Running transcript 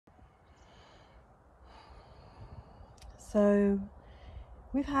So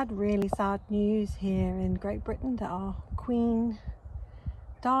we've had really sad news here in Great Britain that our Queen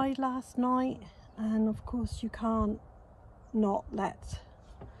died last night, and of course you can't let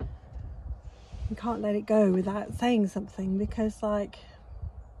it go without saying something, because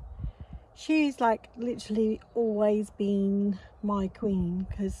she's literally always been my queen.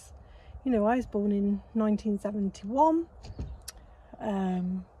 Because I was born in 1971.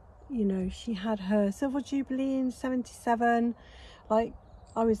 She had her silver jubilee in 77. I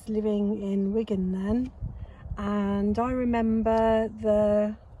was living in Wigan then, and I remember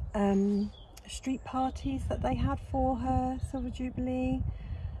the street parties that they had for her silver jubilee.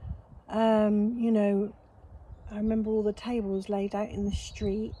 I remember all the tables laid out in the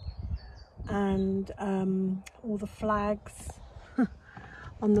street, and all the flags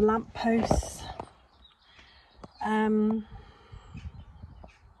on the lampposts.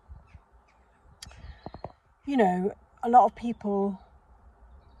 A lot of people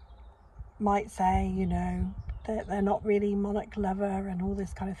might say, that they're not really monarch lover and all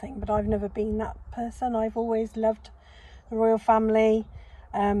this kind of thing, but I've never been that person. I've always loved the royal family.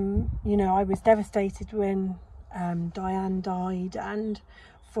 I was devastated when Diane died, and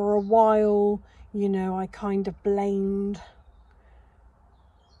for a while, I kind of blamed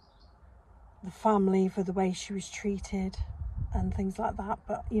the family for the way she was treated and things like that.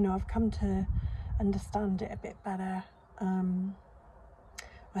 But I've come to understand it a bit better.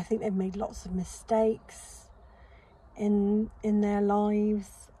 I think they've made lots of mistakes in their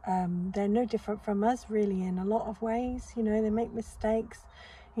lives. They're no different from us really in a lot of ways. They make mistakes.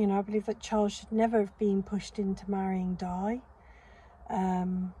 I believe that Charles should never have been pushed into marrying Di.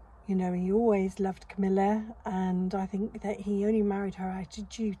 He always loved Camilla, and I think that he only married her out of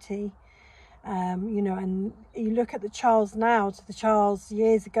duty. And you look at the Charles now to the Charles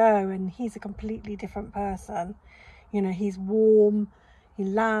years ago, and he's a completely different person. He's warm, he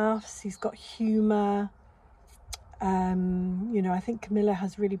laughs, he's got humour. I think Camilla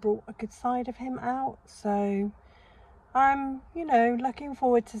has really brought a good side of him out. So I'm, looking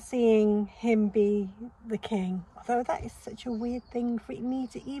forward to seeing him be the king. Although that is such a weird thing for me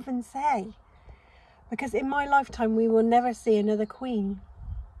to even say, because in my lifetime we will never see another queen.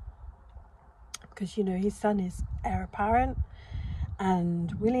 Because his son is heir apparent,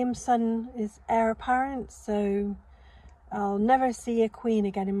 and William's son is heir apparent, so I'll never see a queen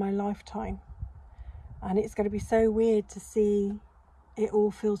again in my lifetime. And it's going to be so weird to see it all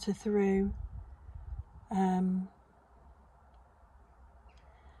filter through. I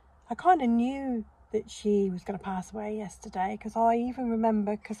kind of knew that she was going to pass away yesterday, because I even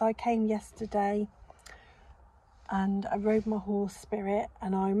remember, because I came yesterday and I rode my horse Spirit,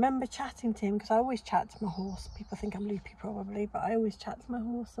 and I remember chatting to him, because I always chat to my horse. People think I'm loopy probably, but I always chat to my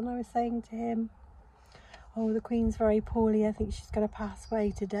horse, and I was saying to him, oh, the Queen's very poorly, I think she's going to pass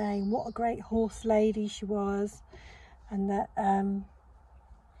away today, and what a great horse lady she was, and that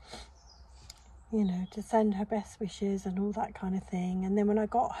to send her best wishes and all that kind of thing. And then when I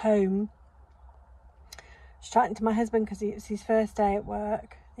got home, I was chatting to my husband, because it was his first day at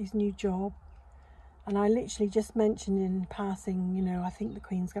work, his new job. And I literally just mentioned in passing, I think the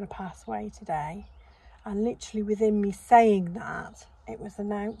Queen's going to pass away today. And literally within me saying that, it was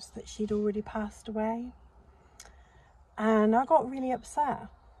announced that she'd already passed away. And I got really upset.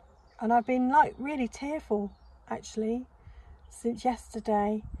 And I've been really tearful, actually, since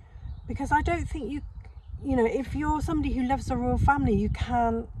yesterday. Because I don't think if you're somebody who loves the royal family, you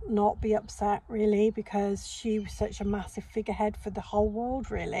can't not be upset, really, because she was such a massive figurehead for the whole world,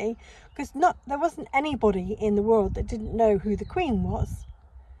 really. Because there wasn't anybody in the world that didn't know who the Queen was.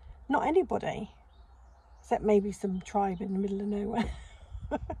 Not anybody. Except maybe some tribe in the middle of nowhere.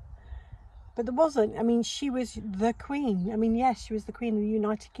 But there wasn't. I mean, she was the Queen. I mean, yes, she was the Queen of the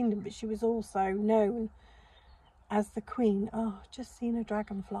United Kingdom, but she was also known as the Queen. Oh, just seen a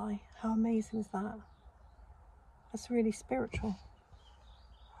dragonfly. How amazing is that? That's really spiritual.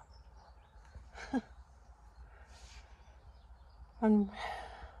 And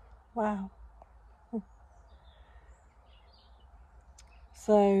wow.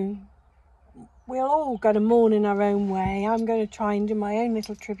 So we're all going to mourn in our own way. I'm going to try and do my own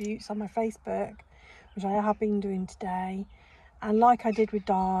little tributes on my Facebook, which I have been doing today. And like I did with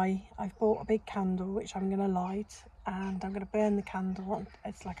Di, I've bought a big candle which I'm going to light, and I'm going to burn the candle.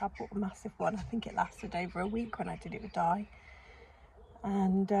 It's I bought a massive one. I think it lasted over a week when I did it with Di.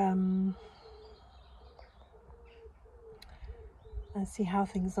 And see how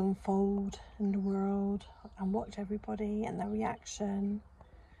things unfold in the world, and watch everybody and their reaction.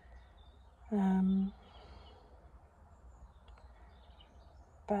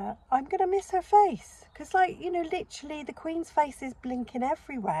 but I'm going to miss her face. Because, like, you know, literally the Queen's face is blinking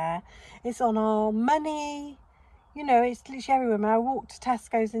everywhere. It's on our money. You know, it's literally everywhere. I walked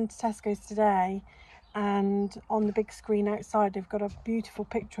into Tesco's today, and on the big screen outside, they've got a beautiful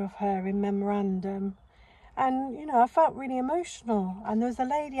picture of her in memorandum. And, you know, I felt really emotional. And there was a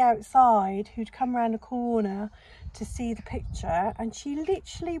lady outside who'd come around the corner to see the picture, and she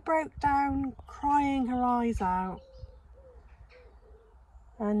literally broke down crying her eyes out.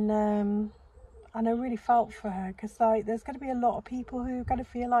 And I really felt for her, because, like, there's going to be a lot of people who are going to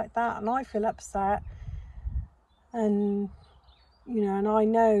feel like that, and I feel upset. And, you know, and I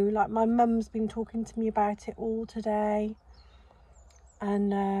know, like, my mum's been talking to me about it all today.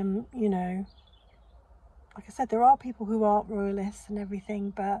 And, you know, like I said, there are people who aren't royalists and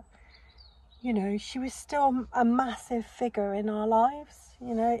everything, but, you know, she was still a massive figure in our lives.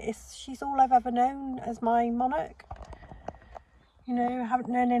 You know, she's all I've ever known as my monarch. You know, I haven't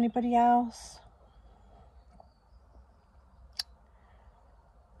known anybody else.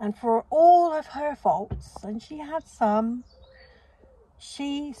 And for all of her faults, and she had some,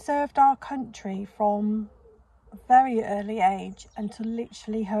 she served our country from a very early age until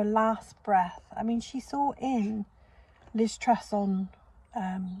literally her last breath. I mean, she saw in Liz Truss on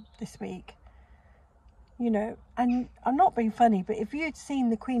this week, you know, and I'm not being funny, but if you'd seen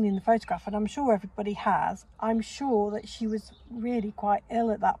the Queen in the photograph, and I'm sure everybody has, I'm sure that she was really quite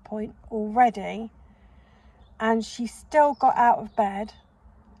ill at that point already, and she still got out of bed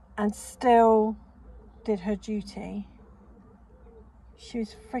and still did her duty. She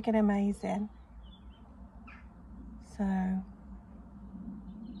was friggin' amazing. So,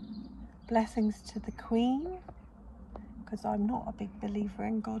 blessings to the Queen, because I'm not a big believer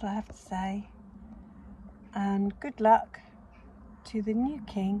in God, I have to say. And good luck to the new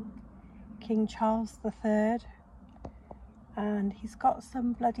King, King Charles III. And he's got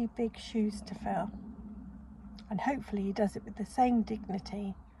some bloody big shoes to fill. And hopefully he does it with the same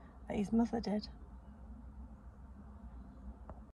dignity that his mother did.